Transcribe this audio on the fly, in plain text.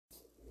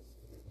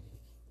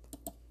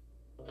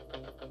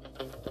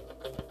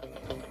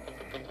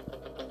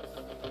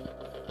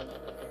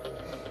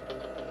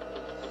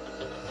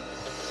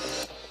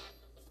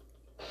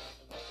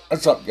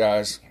What's up,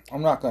 guys?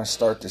 I'm not going to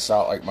start this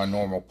out like my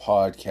normal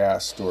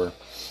podcast or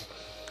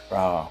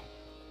uh,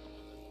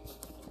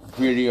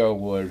 video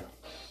would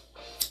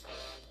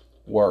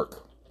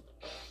work.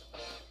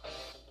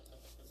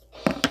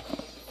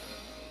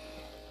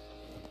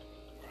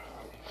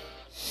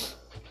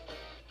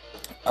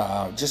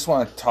 Just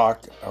want to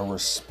talk or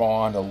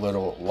respond a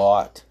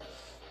lot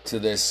to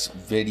this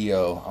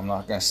video. I'm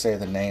not going to say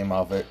the name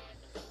of it.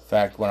 In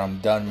fact, when I'm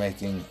done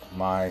making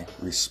my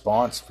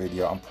response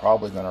video, I'm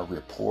probably going to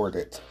report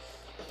it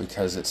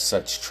because it's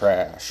such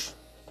trash.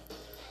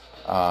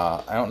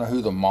 I don't know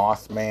who the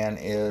Mothman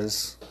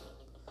is,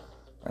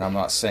 and I'm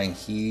not saying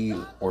he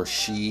or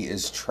she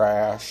is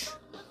trash.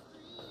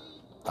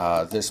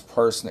 This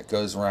person that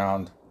goes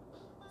around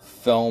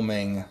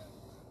filming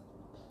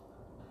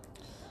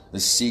the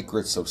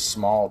secrets of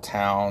small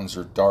towns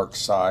or dark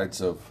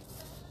sides of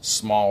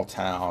small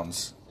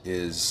towns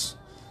is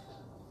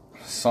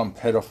some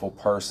pitiful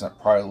person that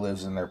probably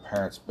lives in their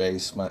parents'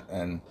 basement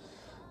and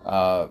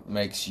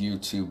makes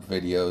YouTube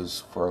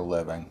videos for a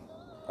living.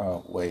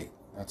 Oh, wait,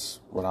 that's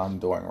what I'm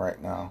doing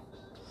right now.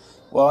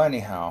 Well,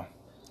 anyhow,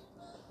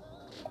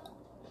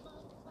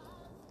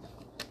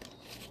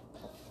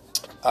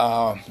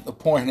 the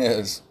point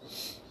is,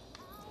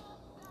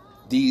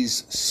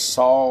 these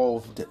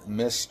solved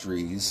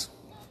mysteries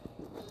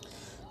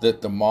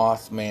that the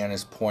Mothman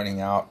is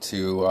pointing out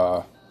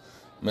to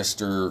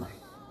Mr.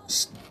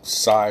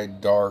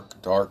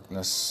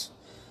 Darkness,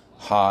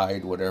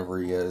 Hyde,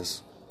 whatever he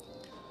is.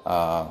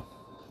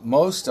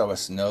 Most of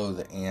us know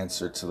the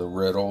answer to the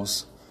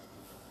riddles.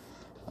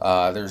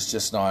 There's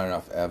just not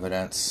enough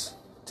evidence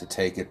to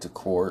take it to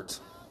court.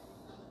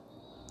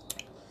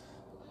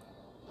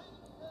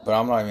 But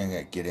I'm not even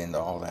going to get into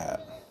all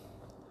that.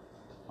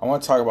 I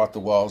want to talk about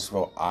the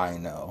Wellsville I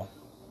know.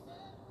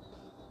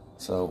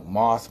 So,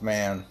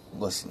 Mothman,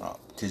 listen up.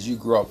 Because you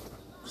grew up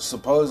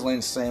supposedly in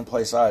the same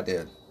place I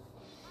did.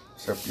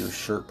 Except your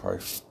shirt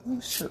probably...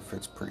 This shirt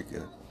fits pretty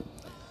good.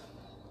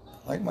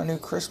 Like my new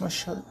Christmas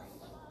shirt.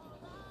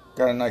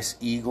 Got a nice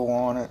eagle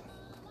on it.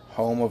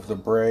 Home of the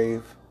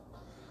brave.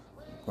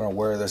 I'm going to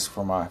wear this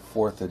for my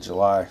 4th of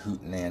July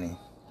hootenanny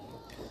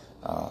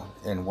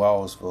in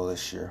Wellsville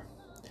this year.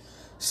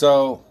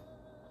 So...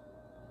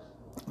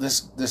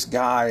 This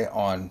guy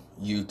on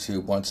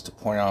YouTube wants to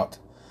point out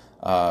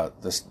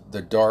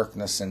the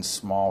darkness in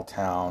small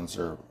towns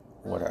or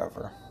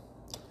whatever.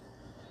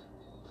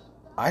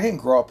 I didn't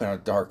grow up in a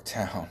dark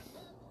town.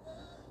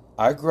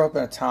 I grew up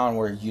in a town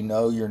where you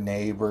know your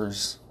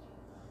neighbors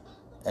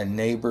and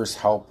neighbors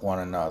help one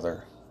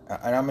another.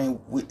 And I mean,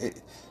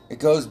 it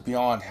goes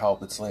beyond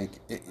help. It's like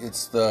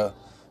it's the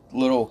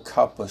little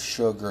cup of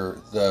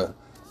sugar, the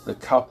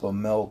cup of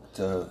milk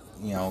to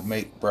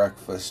make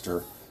breakfast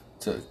or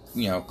to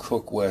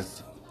cook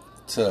with,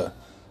 to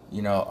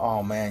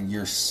oh man,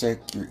 you're sick,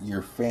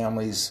 your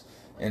family's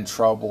in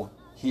trouble,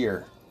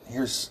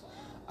 here's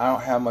I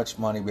don't have much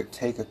money, but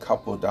take a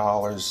couple of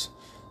dollars.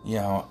 I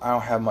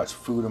don't have much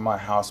food in my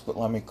house, but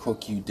let me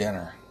cook you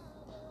dinner.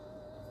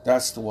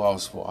 That's the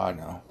Wellsville I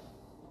know.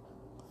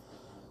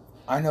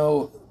 I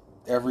know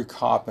every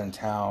cop in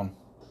town.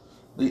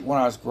 When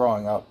I was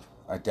growing up,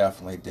 I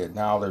definitely did.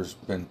 Now there's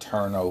been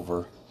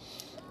turnover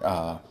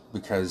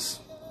because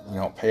we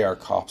don't pay our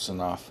cops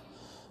enough.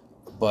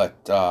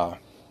 But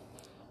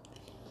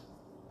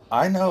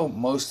I know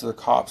most of the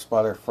cops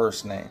by their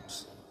first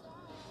names.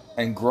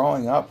 And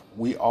growing up,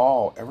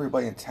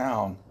 everybody in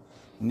town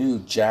knew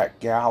Jack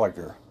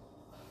Gallagher.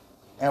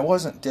 And it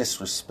wasn't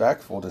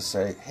disrespectful to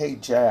say, hey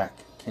Jack,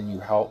 can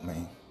you help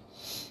me?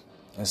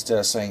 Instead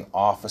of saying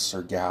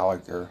Officer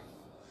Gallagher.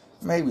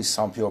 Maybe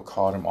some people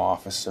called him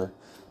Officer.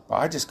 But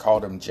I just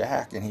called him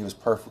Jack, and he was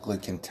perfectly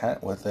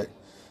content with it.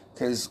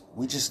 Because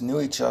we just knew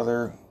each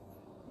other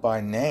by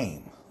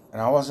name.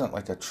 And I wasn't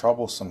like a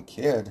troublesome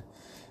kid.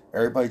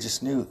 Everybody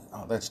just knew,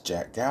 oh, that's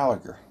Jack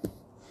Gallagher.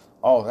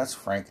 Oh, that's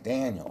Frank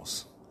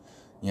Daniels.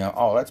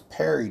 Oh, that's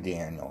Perry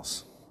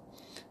Daniels.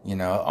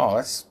 Oh,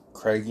 that's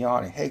Craig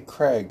Yanni. Hey,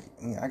 Craig,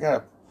 I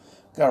got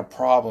a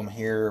problem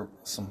here.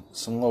 Some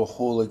little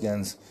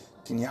hooligans.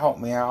 Can you help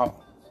me out?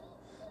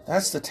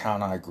 That's the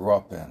town I grew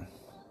up in.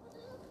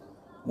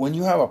 When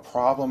you have a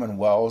problem in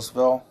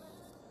Wellsville,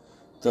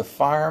 the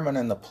firemen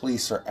and the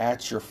police are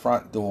at your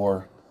front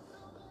door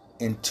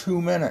in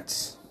 2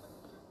 minutes.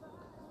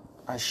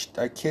 I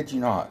kid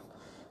you not.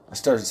 I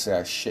started to say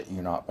I shit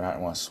you not, but I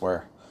don't want to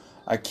swear.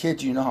 I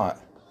kid you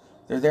not.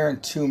 They're there in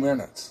 2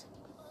 minutes.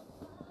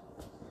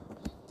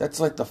 That's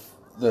like the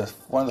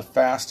one of the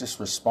fastest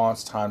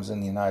response times in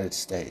the United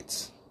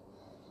States.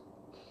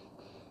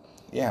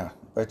 Yeah,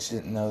 bet you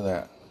didn't know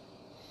that.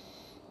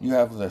 You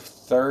have the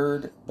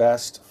 3rd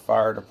best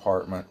fire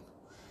department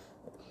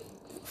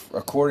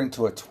according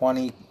to a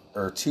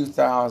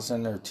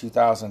 2000 or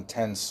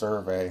 2010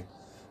 survey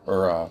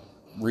or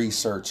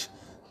research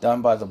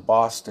done by the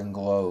Boston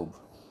Globe.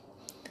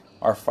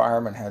 Our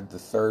firemen had the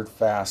 3rd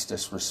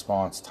fastest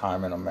response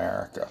time in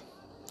America.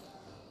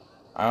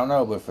 I don't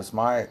know, but if it's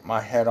my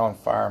head on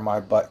fire,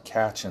 my butt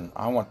catching,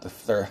 I want the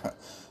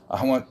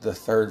I want the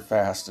third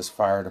fastest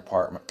fire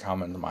department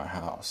coming to my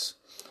house.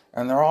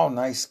 And they're all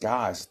nice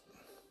guys.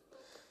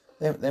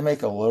 They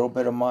make a little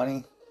bit of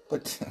money,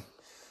 but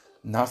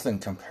nothing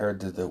compared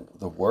to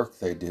the work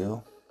they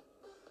do.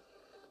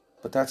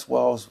 But that's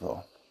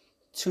Wellsville.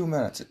 2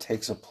 minutes it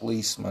takes a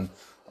policeman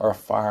or a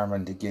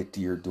fireman to get to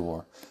your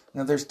door.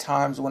 Now, there's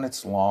times when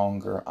it's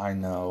longer, I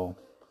know.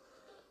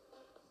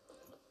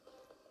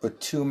 But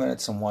 2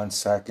 minutes and 1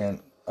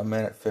 second, a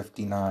minute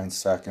 59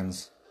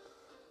 seconds.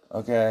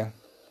 Okay?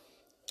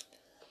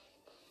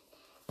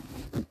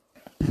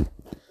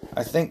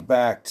 I think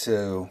back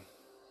to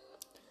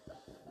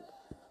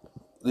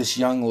this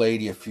young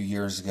lady a few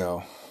years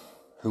ago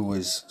who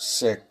was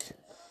sick,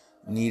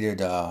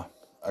 needed a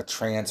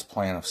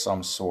transplant of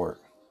some sort.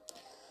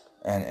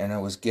 And it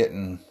was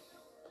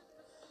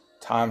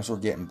times were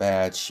getting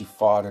bad. She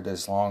fought it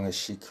as long as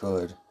she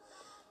could.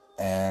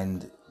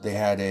 And they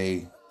had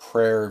a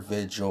prayer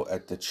vigil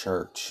at the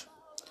church.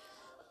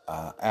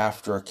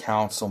 After a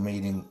council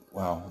meeting,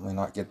 well, let me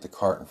not get the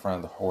cart in front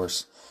of the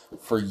horse.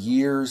 For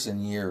years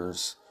and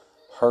years,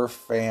 her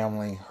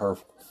family, her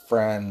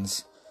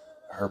friends,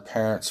 her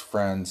parents'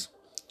 friends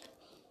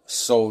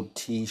sold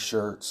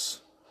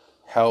t-shirts,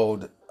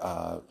 held,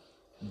 what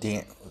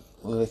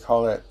do they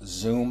call that?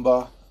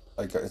 Zumba?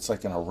 It's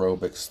like an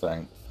aerobics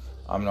thing.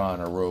 I'm not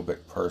an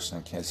aerobic person,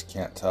 in case you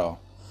can't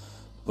tell.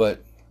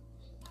 But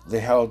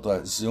they held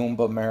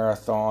Zumba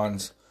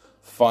marathons,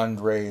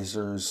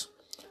 fundraisers.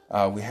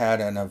 We had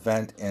an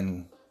event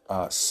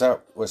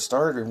was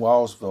started in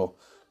Wellsville,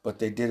 but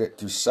they did it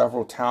through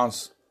several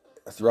towns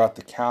throughout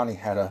the county.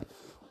 Had a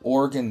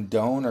organ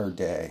donor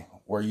day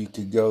where you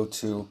could go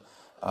to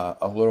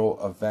a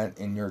little event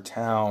in your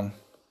town,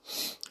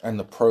 and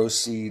the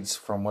proceeds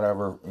from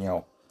whatever,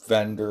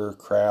 vendor,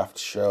 craft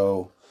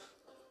show,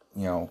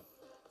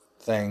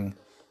 thing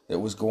that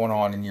was going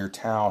on in your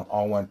town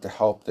all went to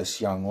help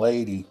this young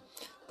lady.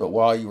 But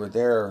while you were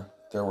there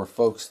were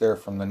folks there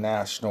from the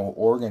National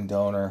Organ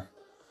Donor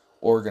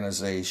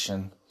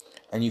Organization,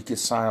 and you could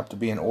sign up to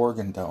be an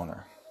organ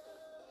donor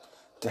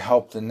to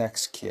help the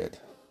next kid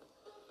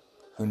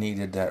who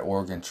needed that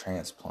organ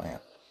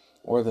transplant,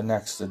 or the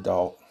next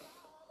adult.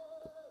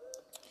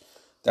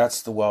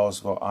 That's the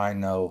Wellsville I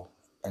know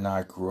and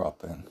I grew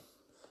up in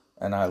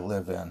and I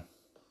live in.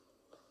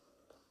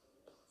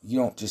 You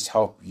don't just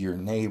help your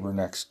neighbor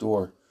next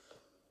door.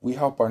 We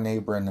help our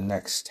neighbor in the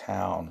next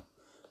town,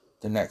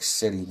 the next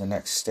city, the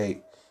next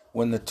state.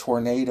 When the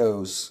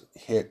tornadoes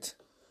hit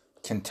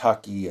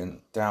Kentucky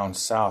and down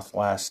south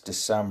last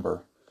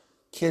December,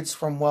 kids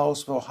from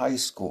Wellsville High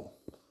School,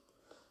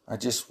 I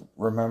just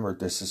remembered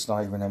this, it's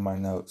not even in my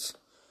notes.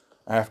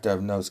 I have to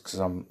have notes because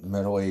I'm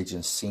middle-aged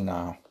and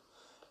senile.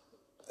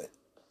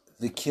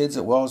 The kids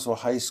at Wellsville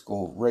High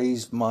School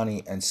raised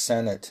money and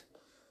sent it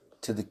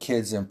to the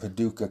kids in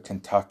Paducah,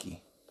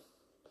 Kentucky.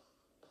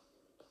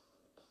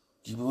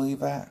 Do you believe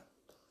that?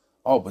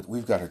 Oh, but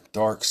we've got a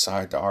dark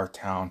side to our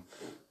town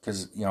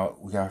because,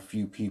 we got a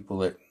few people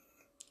that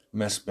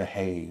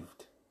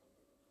misbehaved.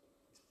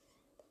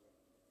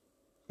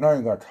 I'm not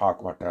even going to talk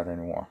about that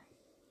anymore.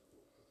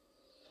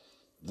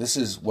 This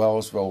is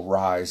Wellsville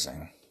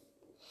rising.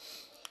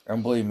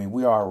 And believe me,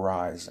 we are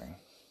rising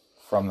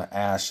from the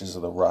ashes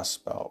of the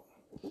Rust Belt.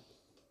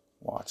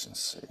 Watch and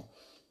see.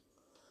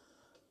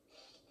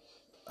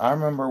 I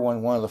remember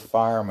when one of the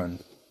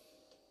firemen,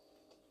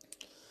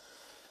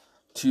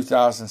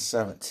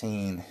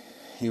 2017,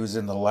 he was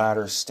in the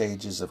latter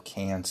stages of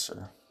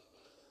cancer.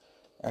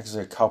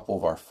 Actually, a couple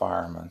of our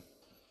firemen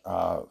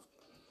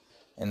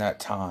in that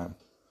time,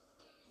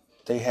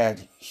 they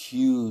had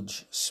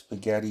huge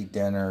spaghetti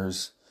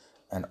dinners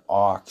and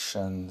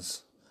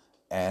auctions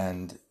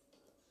and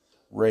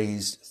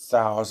raised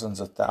thousands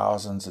of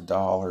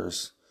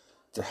dollars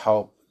to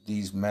help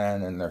these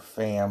men and their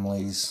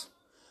families,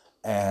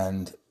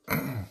 and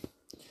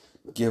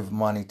give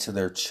money to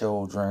their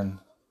children,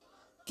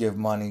 give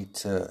money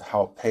to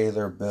help pay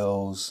their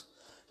bills,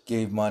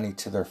 gave money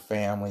to their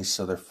families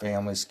so their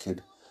families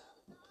could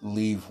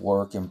leave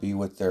work and be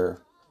with their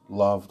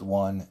loved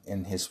one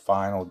in his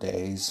final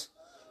days.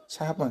 It's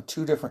happened to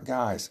two different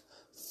guys.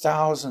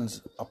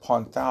 Thousands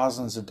upon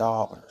thousands of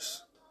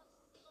dollars.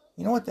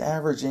 You know what the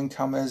average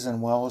income is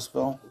in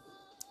Wellsville?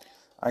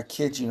 I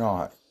kid you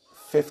not.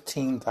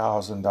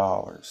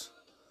 $15,000.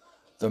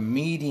 The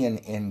median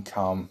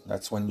income,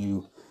 that's when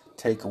you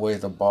take away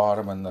the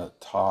bottom and the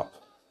top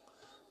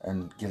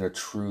and get a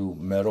true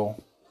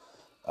middle.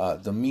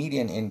 The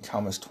median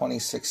income is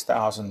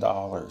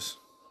 $26,000.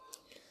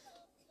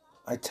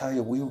 I tell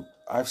you,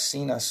 I've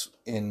seen us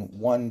in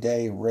one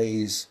day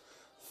raise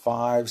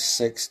 $5,000,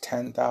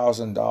 $6,000,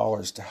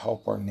 $10,000 to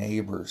help our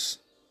neighbors.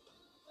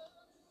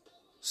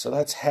 So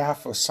that's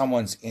half of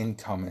someone's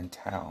income in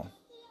town.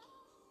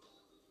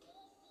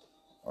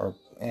 Or,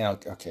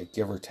 okay,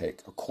 give or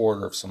take, a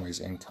quarter of somebody's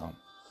income.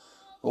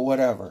 But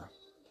whatever.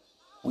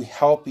 We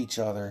help each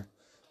other,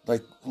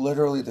 like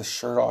literally the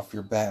shirt off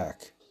your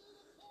back,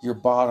 your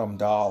bottom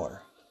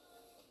dollar.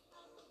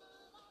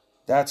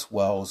 That's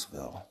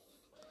Wellsville.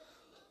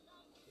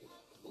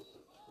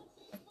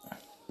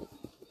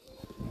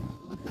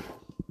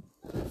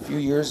 few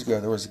years ago,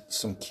 there was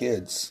some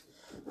kids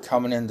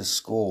coming into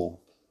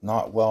school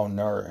not well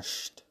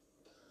nourished.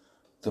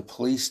 The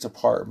police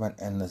department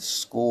and the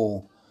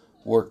school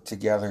worked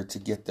together to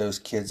get those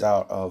kids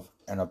out of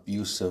an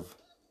abusive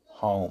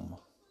home.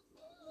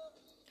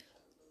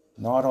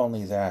 Not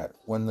only that,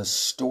 when the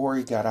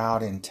story got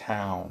out in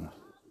town,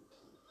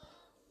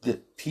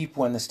 the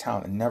people in this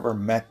town had never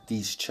met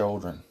these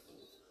children,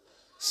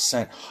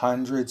 sent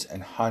hundreds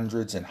and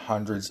hundreds and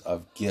hundreds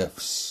of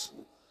gifts.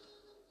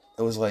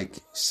 It was like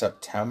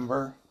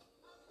September,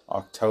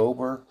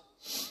 October,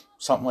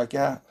 something like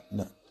that.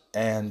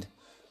 And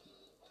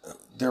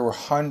there were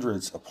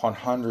hundreds upon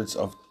hundreds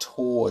of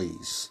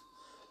toys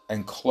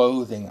and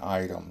clothing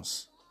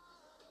items.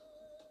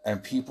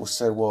 And people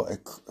said, well,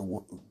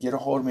 get a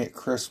hold of me at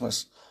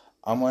Christmas.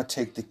 I'm going to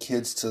take the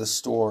kids to the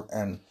store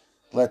and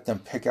let them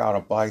pick out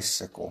a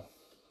bicycle.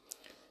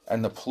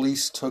 And the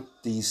police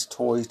took these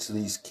toys to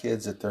these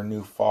kids at their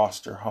new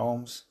foster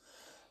homes.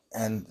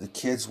 And the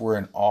kids were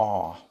in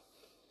awe.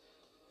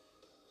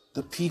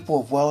 The people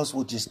of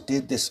Wellsville just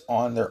did this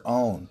on their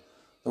own.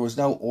 There was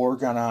no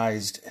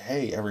organized,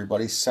 hey,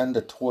 everybody, send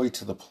a toy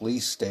to the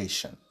police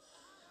station.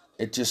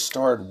 It just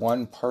started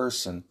one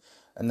person,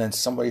 and then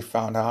somebody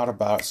found out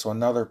about it, so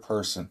another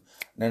person,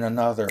 and then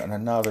another, and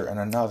another, and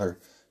another.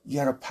 You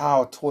had a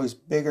pile of toys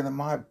bigger than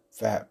my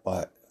fat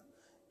butt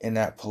in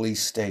that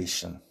police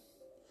station.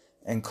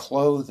 And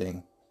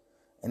clothing.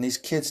 And these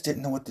kids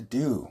didn't know what to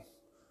do.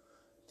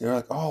 They're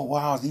like, oh,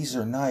 wow, these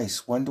are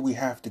nice. When do we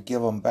have to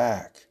give them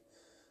back?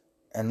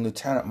 And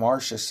Lieutenant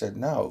Marcia said,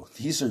 no,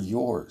 these are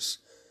yours.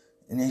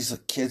 And these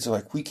kids are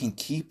like, we can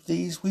keep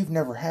these? We've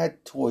never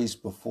had toys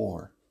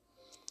before.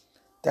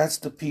 That's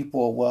the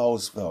people of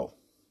Wellsville.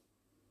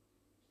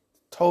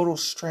 Total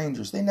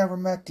strangers. They never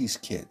met these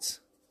kids.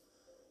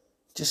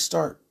 Just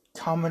start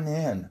coming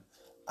in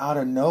out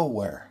of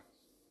nowhere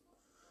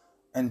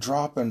and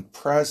dropping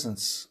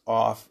presents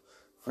off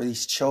for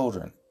these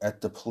children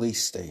at the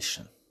police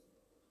station.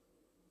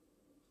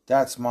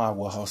 That's my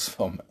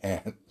Wellsville,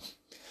 man.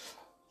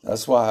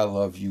 That's why I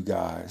love you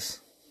guys.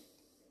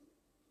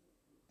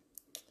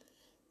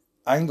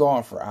 I can go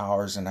on for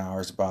hours and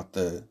hours about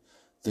the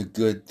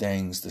good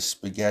things, the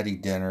spaghetti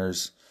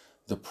dinners,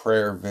 the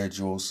prayer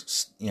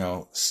vigils,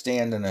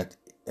 standing at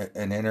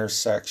an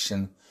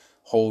intersection,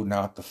 holding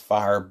out the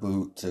fire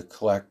boot to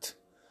collect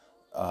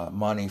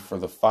money for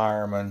the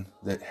firemen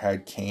that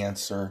had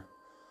cancer.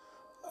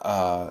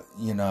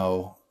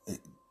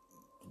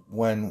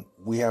 When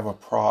we have a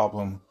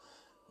problem,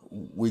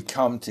 we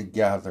come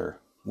together.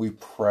 We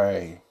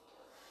pray.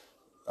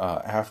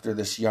 After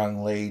this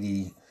young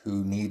lady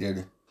who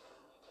needed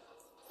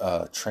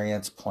a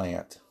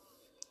transplant,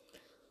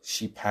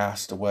 she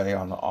passed away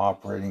on the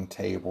operating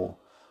table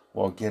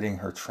while getting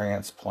her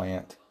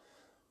transplant.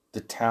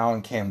 The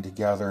town came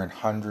together, and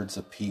hundreds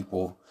of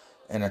people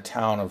in a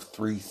town of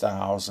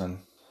 3,000.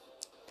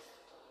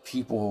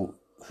 People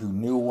who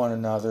knew one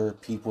another,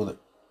 people that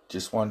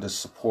just wanted to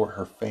support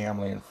her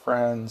family and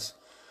friends,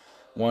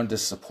 wanted to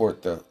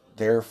support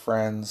their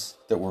friends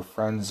that were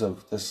friends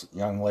of this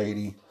young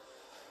lady,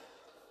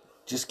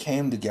 just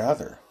came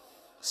together.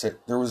 So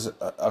there was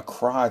a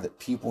cry that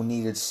people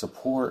needed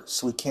support,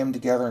 so we came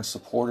together and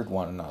supported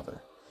one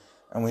another.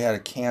 And we had a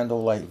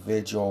candlelight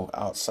vigil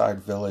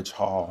outside Village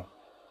Hall.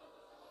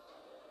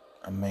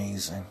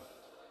 Amazing.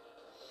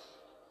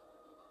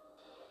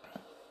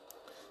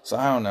 So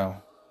I don't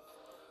know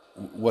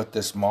what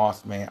this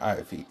Mothman,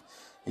 if he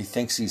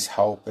thinks he's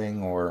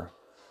helping or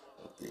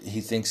he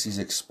thinks he's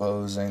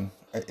exposing.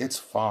 It's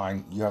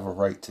fine. You have a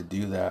right to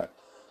do that.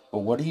 But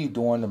what are you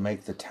doing to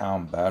make the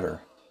town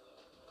better?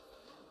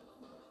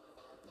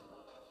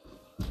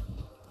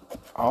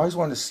 I always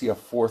wanted to see a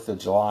 4th of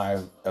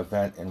July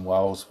event in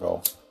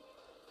Wellsville.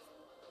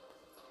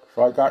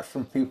 So I got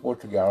some people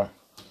together.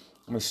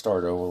 Let me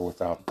start over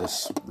without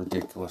this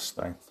ridiculous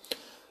thing.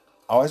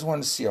 I always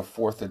wanted to see a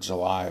 4th of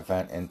July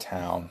event in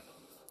town.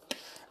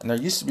 And there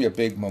used to be a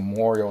big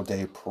Memorial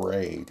Day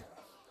parade.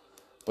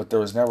 But there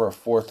was never a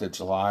 4th of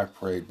July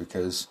parade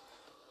because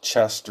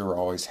Chester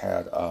always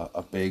had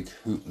a big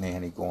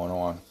hootenanny going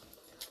on.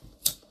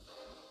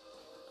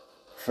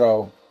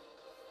 So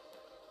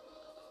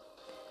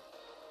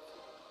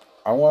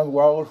I wanted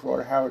Wellsville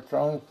to have its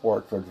own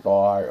 4th of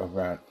July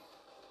event.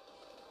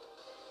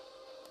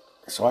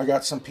 So I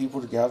got some people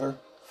together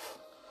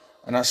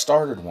and I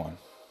started one.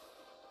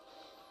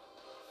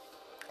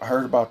 I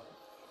heard about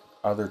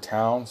other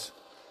towns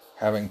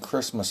having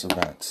Christmas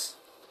events.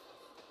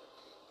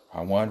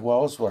 I wanted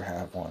Wellsville to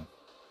have one.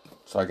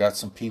 So I got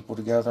some people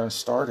together and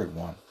started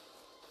one.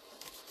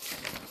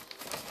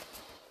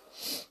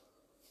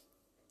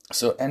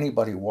 So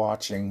anybody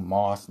watching,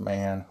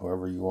 Mothman,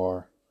 whoever you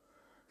are,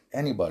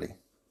 anybody,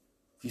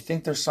 if you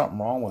think there's something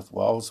wrong with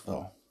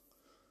Wellsville,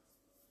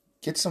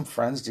 get some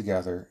friends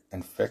together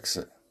and fix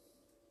it.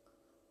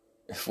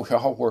 If we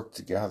all work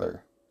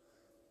together,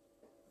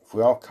 if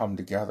we all come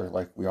together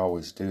like we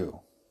always do,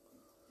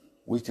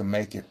 we can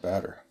make it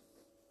better.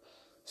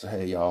 So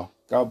hey y'all,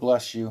 God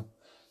bless you.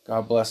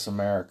 God bless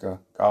America.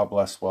 God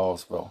bless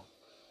Wellsville.